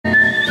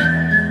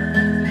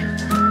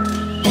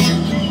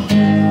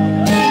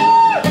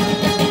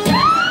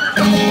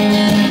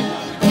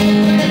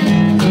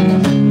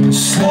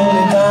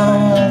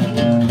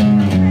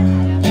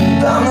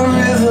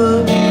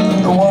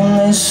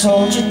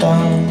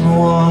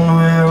one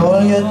where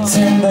all your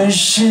timbers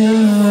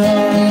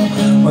shiver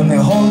when they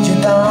hold you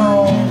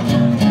down.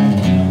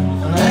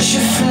 And as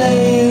you're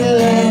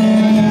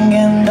flailing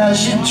and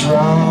as you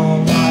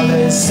drown,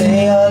 they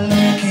say our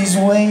Luke is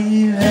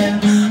waving.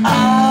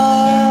 How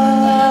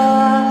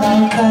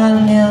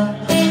can you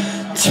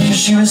take a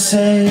she was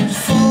saved?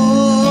 Fool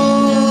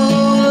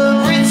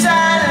of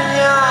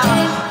Britannia,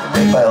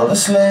 raped by all the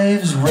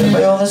slaves, raped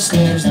by all the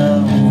slaves.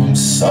 Now I'm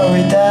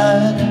sorry,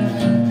 Dad,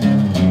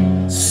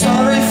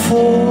 sorry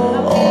for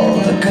all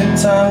the good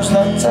times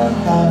that I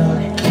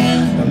had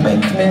that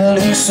make me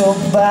look so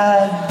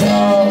bad.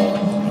 Oh,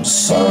 I'm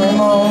sorry,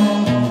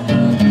 Mom,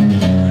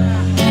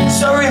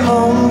 sorry,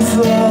 Mom,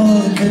 for all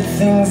the good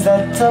things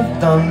that I've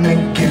done.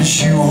 It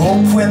gives you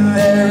hope when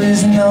there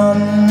is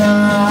none.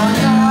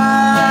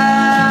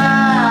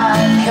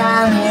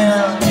 Can you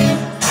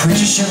preach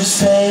she was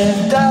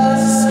saved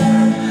us?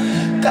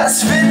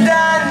 Das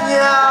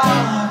Vidania,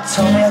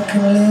 tell me I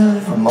can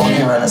live. I'm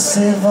only around a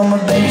sieve, all my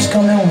baby's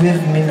coming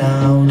with me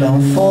now.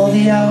 Down for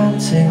the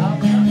outing,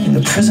 in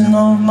the prison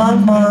of my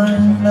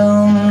mind.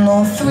 Down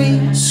on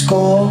 70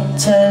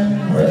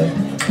 wreck.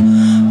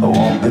 I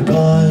won't be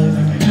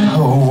blind, I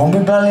won't be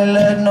blindly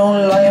led, no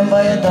lying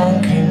by a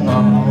donkey, no.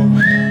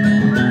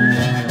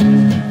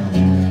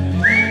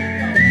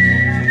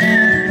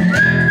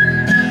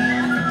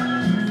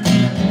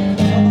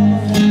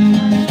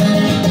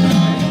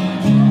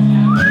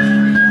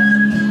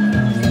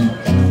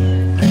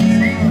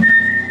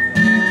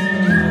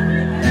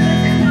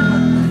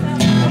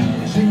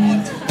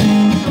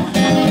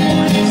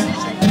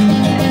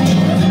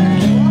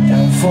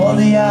 For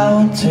the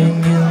outing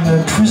in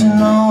the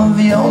prison of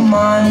your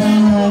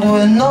mind,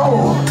 with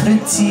no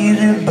pretty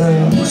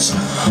ribbons,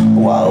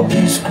 wild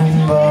beasts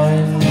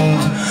combined.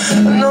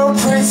 No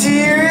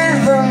pretty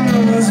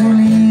rhythms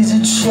will ease a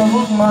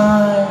troubled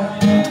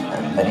mind,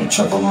 and many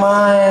troubled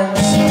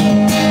minds.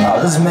 Oh,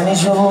 there's many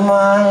troubled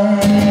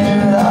minds,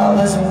 oh,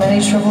 there's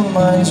many troubled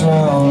minds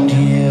round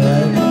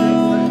here.